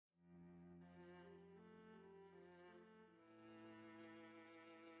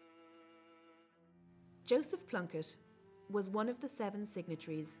Joseph Plunkett was one of the 7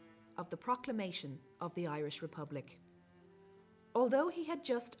 signatories of the Proclamation of the Irish Republic. Although he had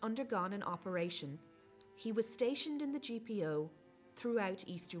just undergone an operation, he was stationed in the GPO throughout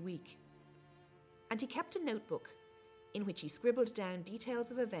Easter week, and he kept a notebook in which he scribbled down details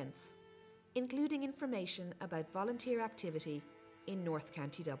of events, including information about volunteer activity in North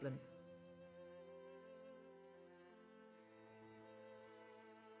County Dublin.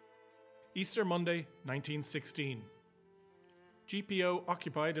 Easter Monday, 1916. GPO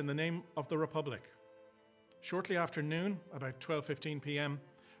occupied in the name of the Republic. Shortly after noon, about 12:15 p.m,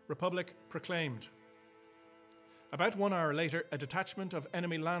 Republic proclaimed. About 1 hour later, a detachment of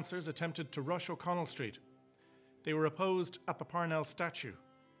enemy lancers attempted to rush O'Connell Street. They were opposed at the Parnell statue.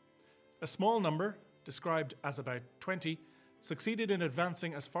 A small number, described as about 20, succeeded in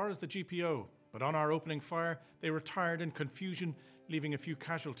advancing as far as the GPO, but on our opening fire, they retired in confusion, leaving a few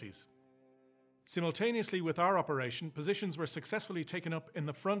casualties. Simultaneously with our operation, positions were successfully taken up in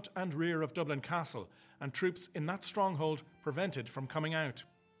the front and rear of Dublin Castle, and troops in that stronghold prevented from coming out.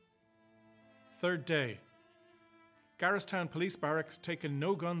 Third day. Garristown Police Barracks taken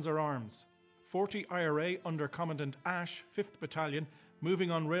no guns or arms. 40 IRA under Commandant Ash, 5th Battalion,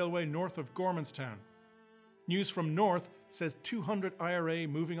 moving on railway north of Gormanstown. News from north says 200 IRA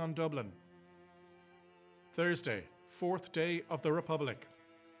moving on Dublin. Thursday, 4th day of the Republic.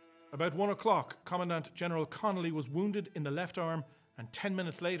 About 1 o'clock, Commandant General Connolly was wounded in the left arm and 10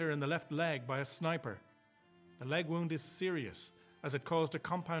 minutes later in the left leg by a sniper. The leg wound is serious, as it caused a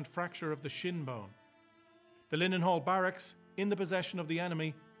compound fracture of the shin bone. The Linen Hall Barracks, in the possession of the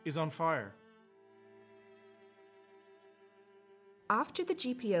enemy, is on fire. After the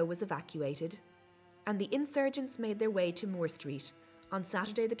GPO was evacuated and the insurgents made their way to Moore Street on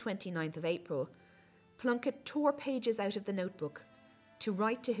Saturday the 29th of April, Plunkett tore pages out of the notebook to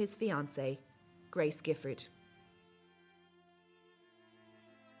write to his fiancée, Grace Gifford.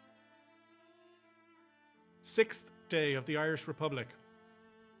 Sixth day of the Irish Republic.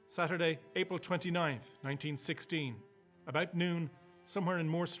 Saturday, April 29th, 1916. About noon, somewhere in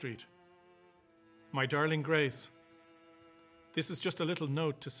Moore Street. My darling Grace, this is just a little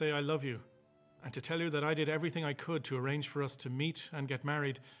note to say I love you, and to tell you that I did everything I could to arrange for us to meet and get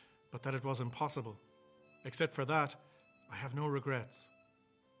married, but that it was impossible. Except for that, I have no regrets.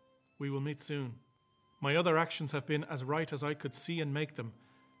 We will meet soon. My other actions have been as right as I could see and make them,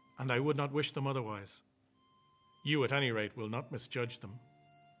 and I would not wish them otherwise. You, at any rate, will not misjudge them.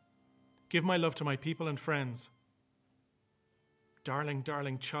 Give my love to my people and friends. Darling,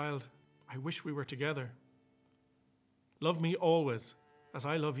 darling child, I wish we were together. Love me always, as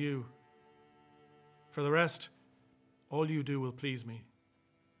I love you. For the rest, all you do will please me.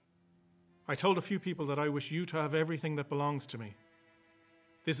 I told a few people that I wish you to have everything that belongs to me.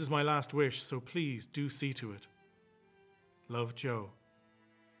 This is my last wish, so please do see to it. Love, Joe.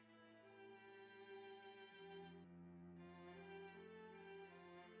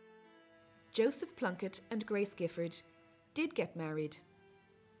 Joseph Plunkett and Grace Gifford did get married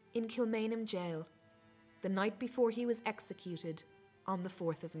in Kilmainham Jail the night before he was executed on the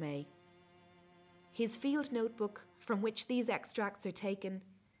 4th of May. His field notebook, from which these extracts are taken,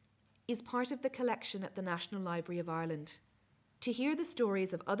 is part of the collection at the National Library of Ireland. To hear the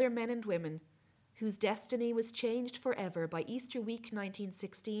stories of other men and women whose destiny was changed forever by Easter week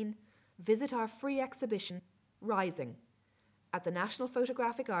 1916, visit our free exhibition, Rising, at the National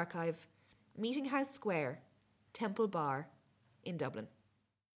Photographic Archive, Meeting House Square, Temple Bar, in Dublin.